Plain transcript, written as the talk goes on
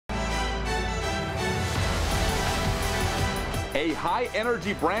A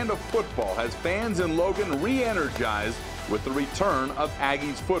high-energy brand of football has fans in Logan re-energized with the return of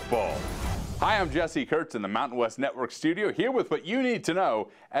Aggies football. Hi, I'm Kurtz in the Mountain West Network studio, here with what you need to know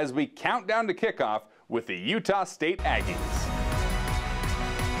as we count down to kickoff with the Utah State Aggies.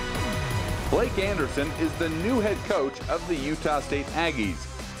 Blake Anderson is the new head coach of the Utah State Aggies,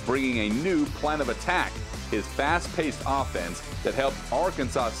 bringing a new plan of attack. His fast-paced offense that helped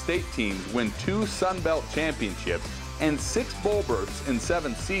Arkansas State teams win 2 Sun Belt championships and 6 bowl berths in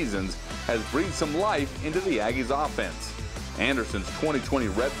 7 seasons has breathed some life into the Aggies offense. Anderson's 2020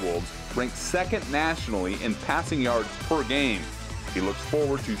 Red Wolves ranked 2nd nationally in passing yards per game. He looks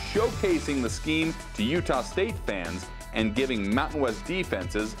forward to showcasing the scheme to Utah State fans and giving Mountain West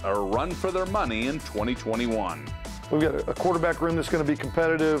defenses a run for their money in 2021. We've got a quarterback room that's going to be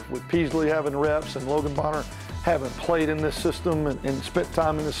competitive, with Peasley having reps and Logan Bonner having played in this system and spent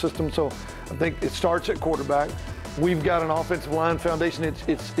time in this system. So I think it starts at quarterback. We've got an offensive line foundation.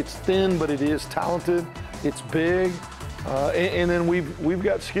 It's thin, but it is talented. It's big, and then we've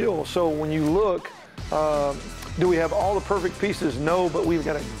got skill. So when you look, do we have all the perfect pieces? No, but we've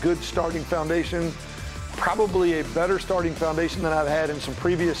got a good starting foundation, probably a better starting foundation than I've had in some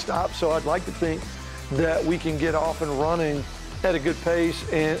previous stops. So I'd like to think that we can get off and running at a good pace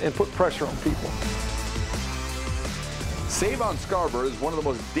and put pressure on people. Savon Scarborough is one of the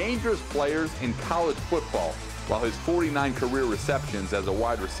most dangerous players in college football. While his 49 career receptions as a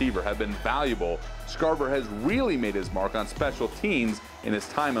wide receiver have been valuable, Scarborough has really made his mark on special teams in his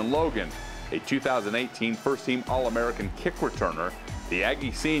time in Logan. A 2018 first-team All-American kick returner, the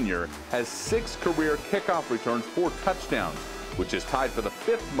Aggie senior has 6 career kickoff returns for touchdowns, which is tied for the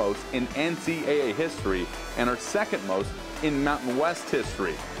 5th most in NCAA history and our 2nd most in Mountain West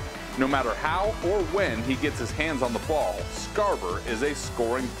history. No matter how or when he gets his hands on the ball, Scarborough is a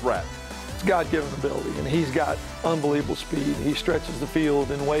scoring threat. It's God-given ability, and he's got unbelievable speed. He stretches the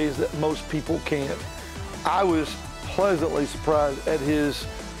field in ways that most people can't. I was pleasantly surprised at his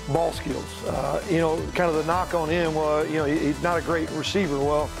ball skills. Kind of the knock on him was, he's not a great receiver.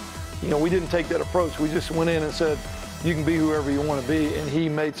 Well, we didn't take that approach. We just went in and said, you can be whoever you want to be, and he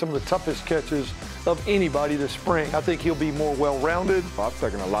made some of the toughest catches of anybody this spring. I think he'll be more well-rounded. I've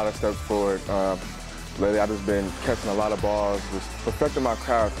taken a lot of steps forward. Lately, I've just been catching a lot of balls, just perfecting my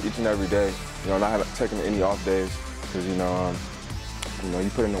craft each and every day. Not having taken any off days, because you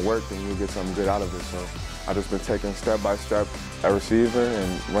put in the work and you get something good out of it. So I've just been taking step by step at receiver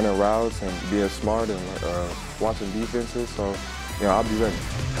and running routes and being smart and watching defenses. So I'll be ready.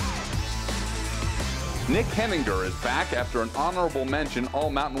 Nick Henninger is back after an honorable mention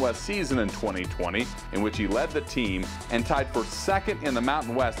All-Mountain West season in 2020, in which he led the team and tied for 2nd in the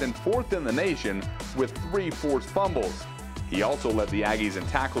Mountain West and 4th in the nation with 3 forced fumbles. He also led the Aggies in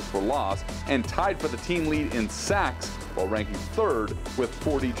tackles for loss and tied for the team lead in sacks while ranking 3rd with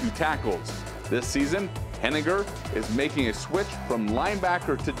 42 tackles. This season, Henninger is making a switch from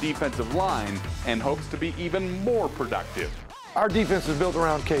linebacker to defensive line and hopes to be even more productive. Our defense is built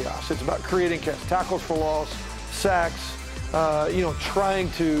around chaos. It's about creating tackles for loss, sacks,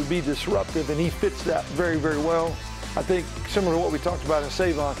 trying to be disruptive, and he fits that very, very well. I think similar to what we talked about in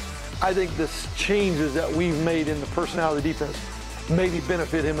Savon, I think the changes that we've made in the personnel of the defense maybe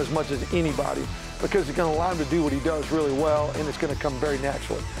benefit him as much as anybody, because it's going to allow him to do what he does really well, and it's going to come very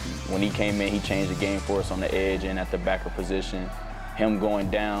naturally. When he came in, he changed the game for us on the edge and at the backer position. Him going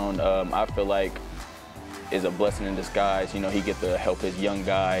down, I feel like, is a blessing in disguise. He get to help his young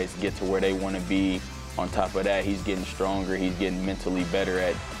guys get to where they want to be. On top of that, he's getting stronger. He's getting mentally better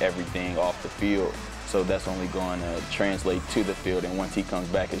at everything off the field. So that's only going to translate to the field. And once he comes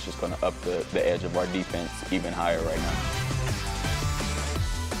back, it's just going to up the edge of our defense even higher right now.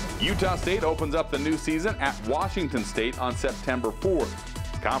 Utah State opens up the new season at Washington State on September 4th.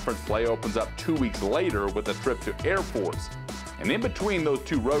 Conference play opens up 2 weeks later with a trip to Air Force. And in between those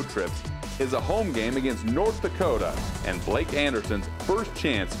 2 road trips is a home game against North Dakota and Blake Anderson's first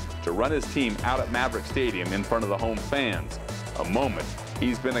chance to run his team out at Maverick Stadium in front of the home fans, a moment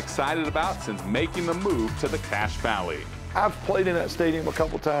he's been excited about since making the move to the Cache Valley. I've played in that stadium a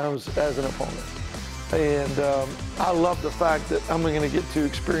couple times as an opponent, and I love the fact that I'm going to get to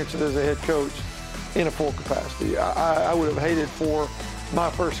experience it as a head coach in a full capacity. I would have hated for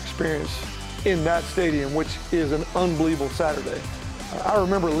my first experience in that stadium, which is an unbelievable Saturday. I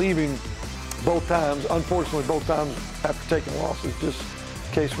remember leaving both times, unfortunately both times after taking losses, just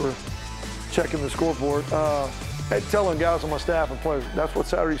in case we're checking the scoreboard, telling guys on my staff and players, that's what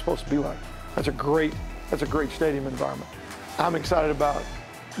Saturday's supposed to be like. That's a great stadium environment. I'm excited about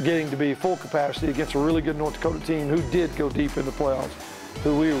getting to be full capacity against a really good North Dakota team who did go deep in the playoffs,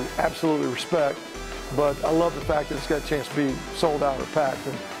 who we absolutely respect. but I love the fact that it's got a chance to be sold out or packed,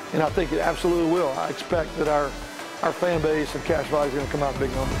 and I think it absolutely will. I expect that our fan base and cash value is going to come out in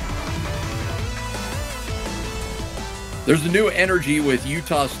big numbers. There's a new energy with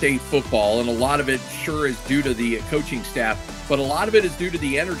Utah State football, and a lot of it sure is due to the coaching staff, but a lot of it is due to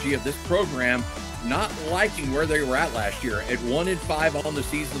the energy of this program not liking where they were at last year. At 1-5 on the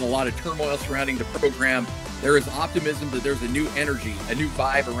season, a lot of turmoil surrounding the program. There is optimism that there's a new energy, a new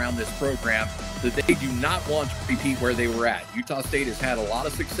vibe around this program, that they do not want to repeat where they were at. Utah State has had a lot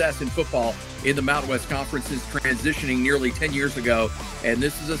of success in football in the Mountain West Conference since transitioning nearly 10 years ago, and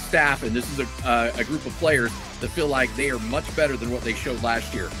this is a staff and this is a group of players that feel like they are much better than what they showed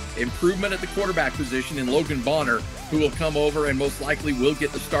last year. Improvement at the quarterback position in Logan Bonner, who will come over and most likely will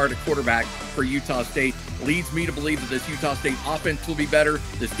get the start at quarterback for Utah State, leads me to believe that this Utah State offense will be better,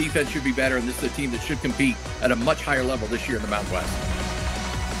 this defense should be better, and this is a team that should compete at a much higher level this year in the Mountain West.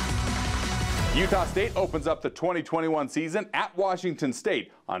 Utah State opens up the 2021 season at Washington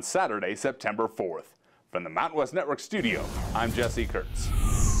State on Saturday, September 4th. From the Mountain West Network studio, I'm Jesse Kurtz.